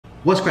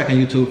What's cracking,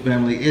 YouTube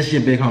family? It's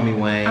your big homie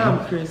Wayne. I'm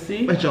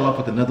Crissy. Let's y'all off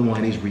with another one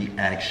of these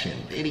reaction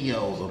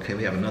videos. Okay,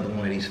 we have another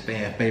one of these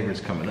fan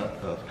favorites coming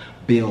up of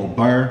Bill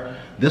Burr.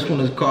 This one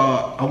is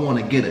called I Want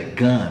to Get a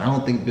Gun. I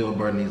don't think Bill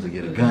Burr needs to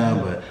get a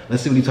gun, but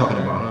let's see what he's talking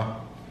about, huh?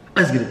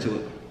 Let's get into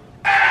it.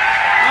 All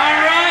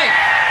right.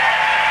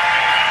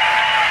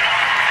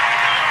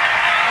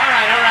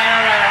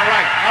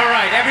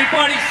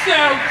 Everybody, so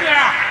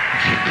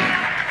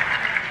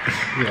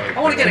I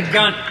want to get a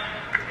gun.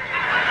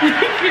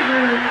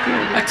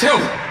 I do.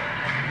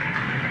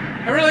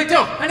 I really do.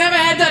 I never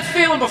had that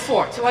feeling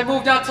before till I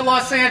moved out to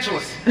Los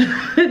Angeles.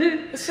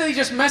 This city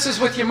just messes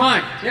with your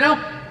mind, you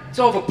know? It's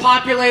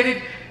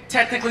overpopulated,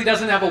 technically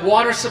doesn't have a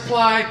water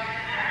supply,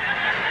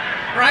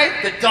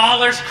 right? The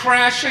dollar's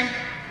crashing.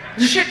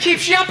 Shit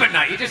keeps you up at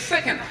night. You're just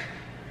thinking,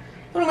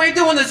 what am I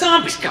doing when the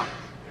zombies come?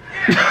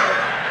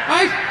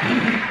 Right?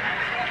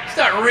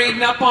 Start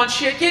reading up on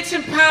shit, get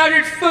some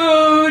powdered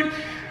food,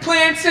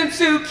 plant some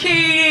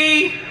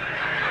zucchini,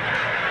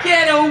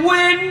 get a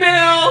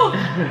windmill,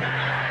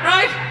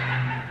 right?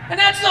 And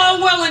that's all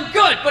well and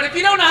good, but if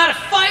you don't know how to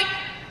fight,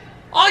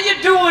 all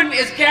you're doing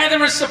is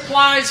gathering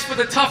supplies for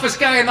the toughest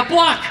guy in the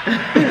block.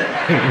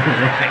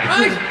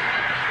 Right?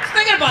 Just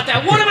thinking about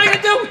that, what am I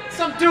gonna do?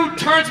 Some dude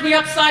turns me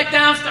upside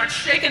down, starts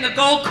shaking the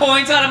gold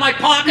coins out of my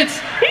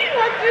pockets.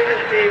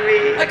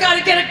 I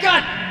gotta get a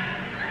gun.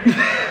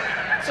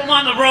 So I'm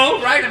on the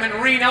road, right? I'm in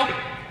Reno,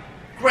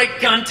 great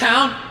gun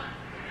town.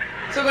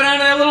 So I go down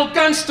to that little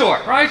gun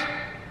store, right?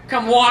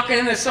 Come walking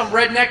in, there's some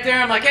redneck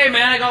there. I'm like, hey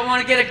man, I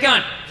want to get a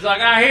gun. He's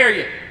like, I hear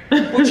you.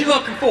 What you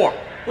looking for?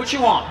 What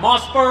you want?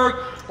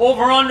 Mossberg,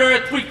 over under,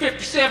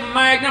 357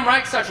 Magnum,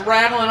 right? Starts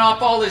rattling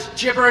off all this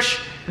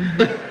gibberish,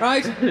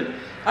 right?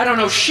 I don't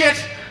know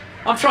shit.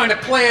 I'm trying to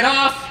play it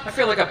off. I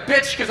feel like a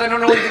bitch because I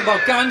don't know anything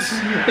about guns. So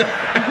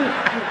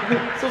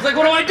I was like,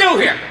 what do I do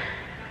here?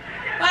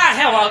 Ah,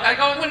 hell,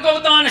 I'm gonna go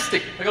with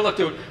honesty. I go, look,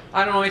 dude,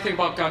 I don't know anything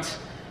about guns.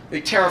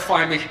 They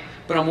terrify me,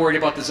 but I'm worried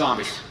about the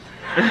zombies.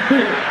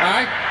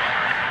 Alright?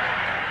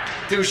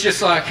 Dude's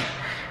just like,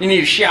 you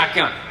need a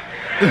shotgun.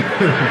 You need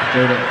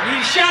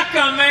a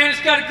shotgun, man.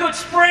 It's got a good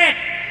spread.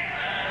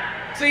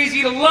 It's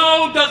easy to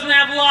load, doesn't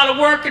have a lot of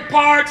working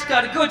parts,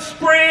 got a good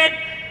spread.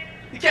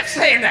 He kept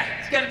saying that.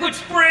 It's got a good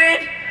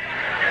spread.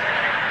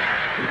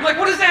 I'm like,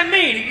 what does that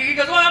mean? He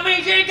goes, well, it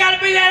means you ain't got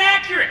to be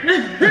that accurate.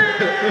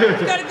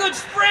 It's got a good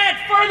spread.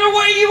 Further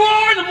away you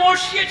are, the more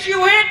shit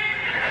you hit.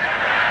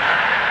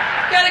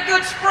 It's got a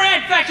good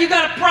spread. In fact, you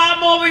got a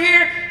problem over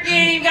here, you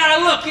ain't even got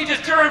to look. You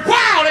just turn,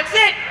 wow, that's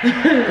it.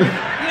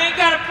 You ain't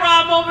got a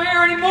problem over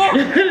here anymore.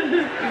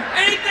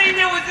 Anything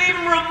that was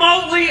even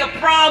remotely a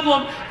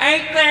problem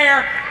ain't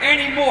there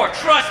anymore.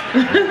 Trust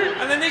me.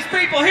 And then these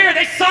people here,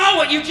 they saw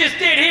what you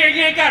just did here.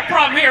 You ain't got a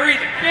problem here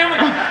either. Feel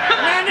me?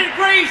 90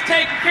 degrees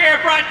taken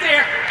care of right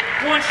there.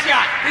 One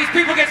shot. These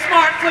people get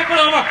smart, flip it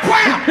over.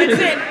 Wow,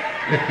 that's it.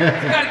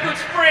 It's got a good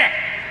spread.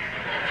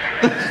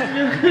 So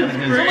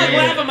I'm like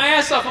laughing my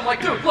ass off. I'm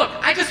like, dude, look,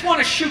 I just want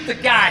to shoot the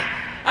guy.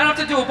 I don't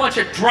have to do a bunch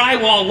of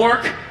drywall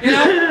work, you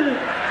know?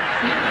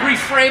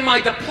 Reframe my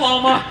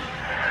diploma,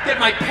 get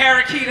my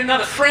parakeet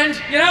another friend,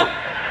 you know?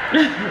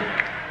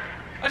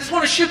 I just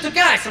want to shoot the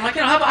guy. So I'm like,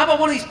 you know, how about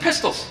one of these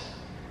pistols?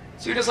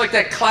 So he does like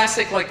that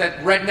classic, like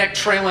that redneck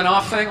trailing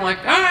off thing, like,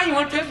 all right, you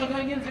want a pistol? Go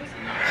ahead, get a pistol.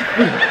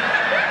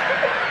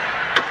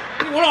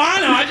 What do I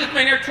know? I've just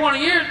been here 20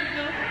 years.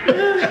 You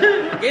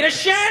know? Get a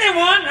shiny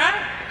one,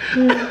 right?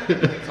 So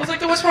I was like,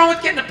 dude, what's wrong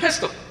with getting a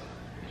pistol?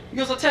 He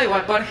goes, I'll tell you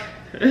what, buddy.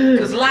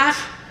 Because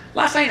life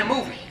ain't a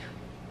movie.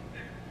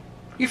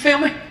 You feel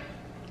me?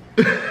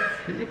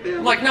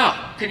 I'm like, no.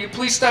 Can you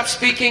please stop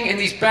speaking in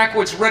these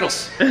backwoods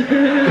riddles?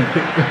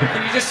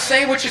 Can you just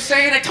say what you're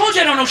saying? I told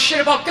you I don't know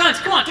shit about guns.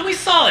 Come on, do me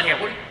solid here.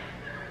 He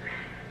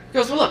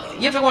goes, well, look,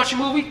 you ever watch a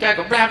movie? Guy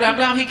go, blah, blah,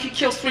 blah. He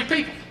kills 3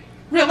 people.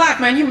 Real life,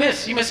 man, you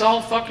miss. You miss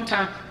all the fucking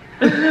time.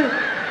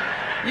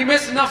 You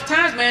miss enough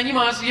times, man,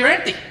 you're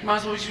empty. You might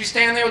as well be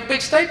standing there with a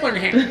big stapler in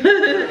your hand.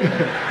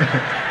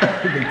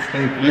 Big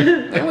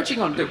stapler. Then what you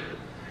gonna do?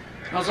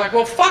 I was like,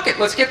 well, fuck it,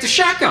 let's get the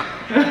shotgun.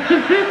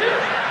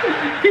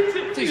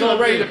 So he's all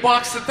ready to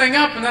box the thing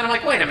up, and then I'm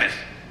like, wait a minute.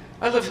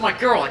 I live with my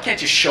girl, I can't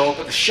just show up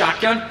with a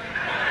shotgun.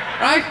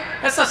 Right?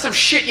 That's not some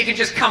shit you can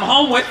just come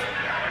home with.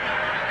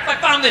 If I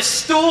found this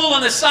stool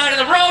on the side of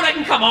the road, I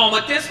can come home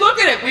with this. Look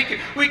at it. We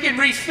can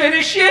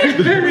refinish it.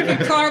 We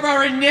can carve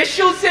our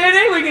initials in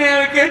it. We can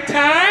have a good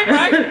time,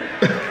 right?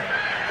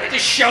 They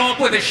just show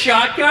up with a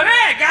shotgun.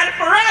 Hey, I got it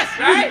for us,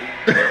 right?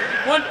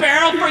 One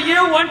barrel for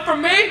you, one for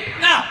me.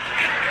 No.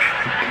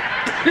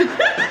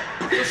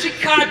 So she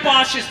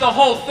kiboshes the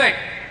whole thing.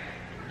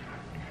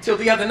 Till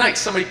the other night,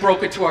 somebody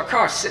broke into our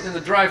car sitting in the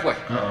driveway.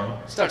 Uh-oh.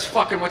 Starts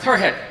fucking with her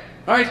head,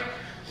 right?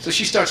 So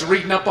she starts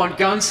reading up on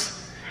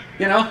guns,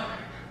 you know?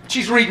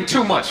 She's reading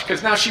too much,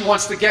 because now she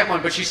wants to get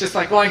one, but she's just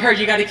like, well, I heard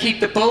you got to keep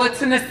the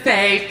bullets in the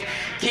safe,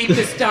 keep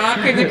the stock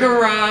in the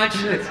garage.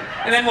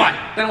 And then what?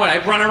 Then what? I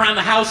run around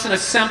the house and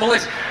assemble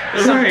it.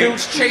 Some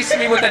dude's chasing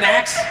me with an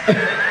axe.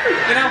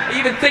 You know,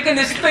 even thinking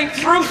this thing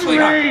through,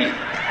 sweetheart.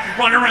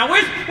 Run around.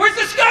 Where's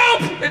the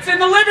scope? It's in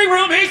the living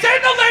room. He's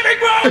in the living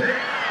room.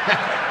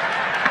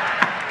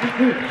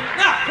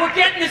 we're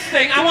getting this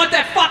thing, I want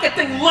that fucking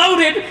thing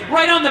loaded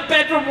right on the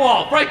bedroom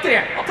wall, right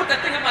there. I'll put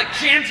that thing in like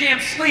jam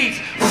sleeves,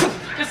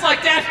 just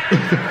like that.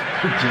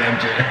 Jam.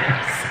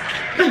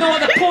 There's no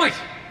other point.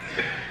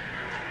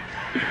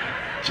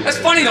 That's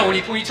funny though when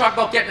you talk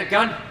about getting a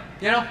gun,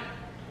 you know?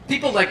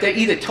 People like they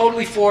either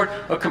totally for it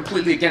or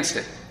completely against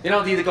it. You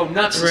know, they either go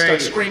nuts and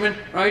start screaming,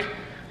 right?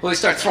 Well, they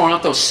start throwing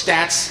out those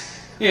stats.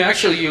 Yeah,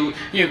 actually, you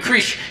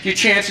increase your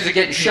chances of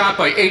getting shot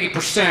by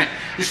 80%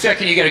 the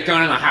second you get a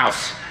gun in the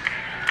house.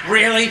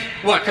 Really?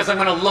 What, because I'm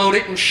going to load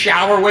it and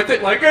shower with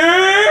it? Like, the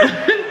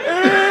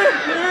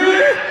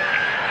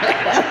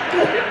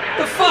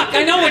fuck?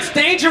 I know it's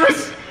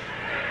dangerous.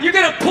 You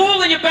get a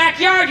pool in your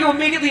backyard, you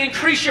immediately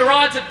increase your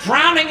odds of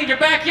drowning in your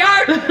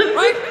backyard,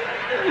 right?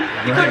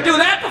 You couldn't do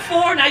that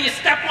before, now you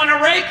step on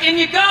a rake, in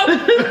you go.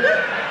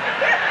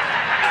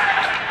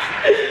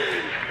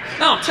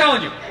 No, I'm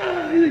telling you.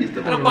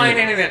 I don't buy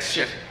any of that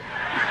shit.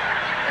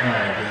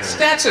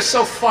 Stats are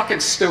so fucking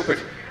stupid.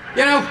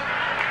 You know?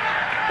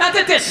 Not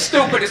that they're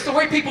stupid, it's the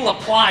way people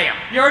apply them.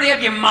 You already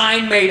have your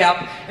mind made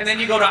up, and then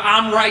you go to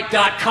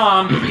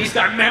I'mRight.com, you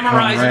start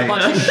memorizing a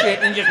bunch of shit,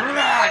 and just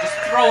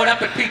throw it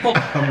up at people.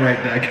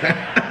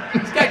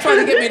 I'mRight.com. This guy tried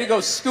to get me to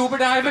go scuba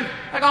diving.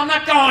 I go, I'm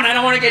not going, I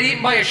don't want to get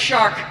eaten by a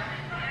shark.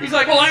 He's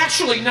like, well,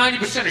 actually,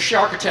 90% of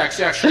shark attacks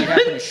actually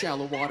happen in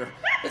shallow water.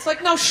 It's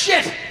like, no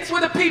shit, it's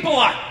where the people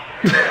are.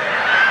 It's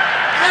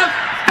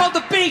called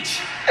the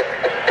beach.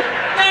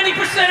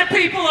 90% of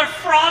people are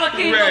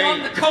frolicking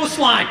along the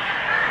coastline.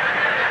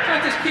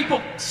 Not just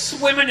people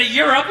swimming to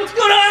Europe. Let's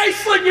go to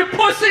Iceland, you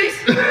pussies!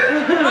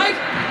 Right?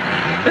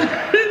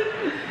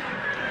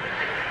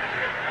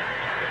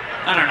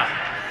 I don't know.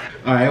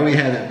 All right, we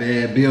have it,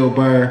 man. Bill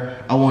Burr.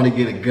 I want to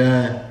get a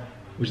gun.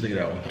 What you think of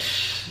that one?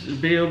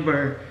 Bill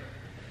Burr.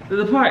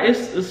 The part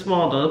it's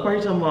small though. The part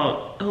you're talking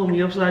about, hold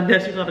me upside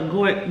down, you got the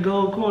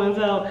gold coins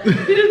out. He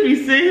just be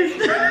saying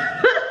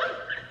stuff.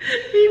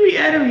 He be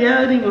out of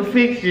reality with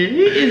fiction.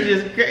 He is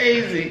just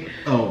crazy.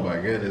 Oh my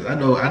goodness. I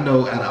know out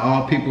of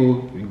all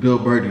people, Bill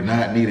Burr do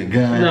not need a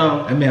gun.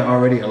 No. That man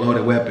already a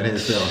loaded weapon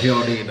himself. He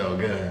don't need no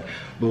gun.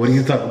 But when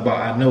he's talking about,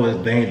 I know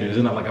it's dangerous,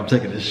 it's not like I'm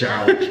taking a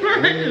shower. That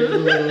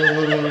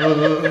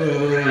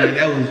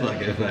was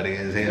fucking funny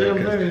as hell.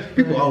 Because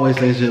people always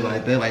say shit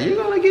like that, like, you're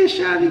gonna get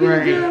shot if you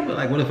get a gun. But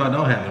like, what if I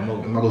don't have it? Am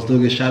I gonna still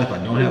get shot if I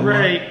don't have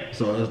one?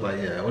 So it's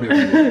like, yeah, whatever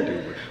you want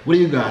to do. What do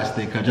you guys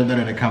think? Jump down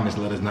in the comments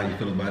and let us know how you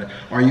feel about it.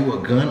 Are you a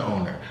gun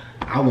owner?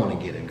 I want to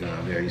get a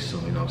gun very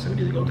soon, you know what I'm saying?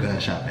 We need to go gun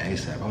shopping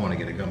ASAP. I want to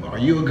get a gun, but are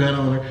you a gun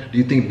owner? Do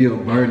you think Bill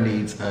Burr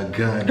needs a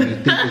gun? Do you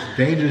think it's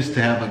dangerous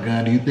to have a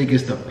gun? Do you think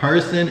it's the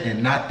person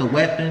and not the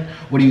weapon?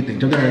 What do you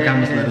think? Jump down in the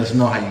comments and let us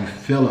know how you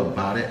feel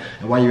about it.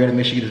 And while you're ready,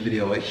 make sure you give this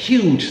video a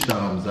huge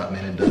thumbs up,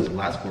 man. It does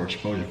lots for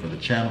exposure for the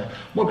channel.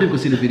 More people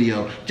see the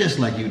video just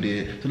like you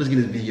did. So let's give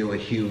this video a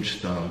huge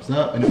thumbs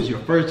up. And if it's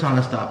your first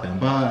time stopping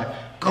by,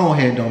 go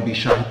ahead, don't be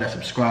shy, hit that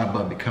subscribe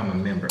button, become a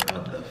member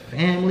of the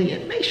family,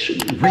 and make sure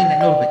you ring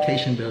that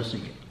notification bell so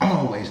you can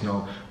always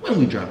know when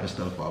we dropping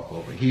stuff off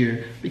over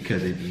here,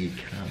 because it be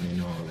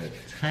coming all the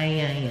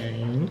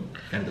time.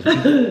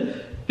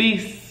 And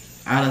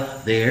peace out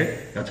of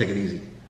there. Y'all take it easy.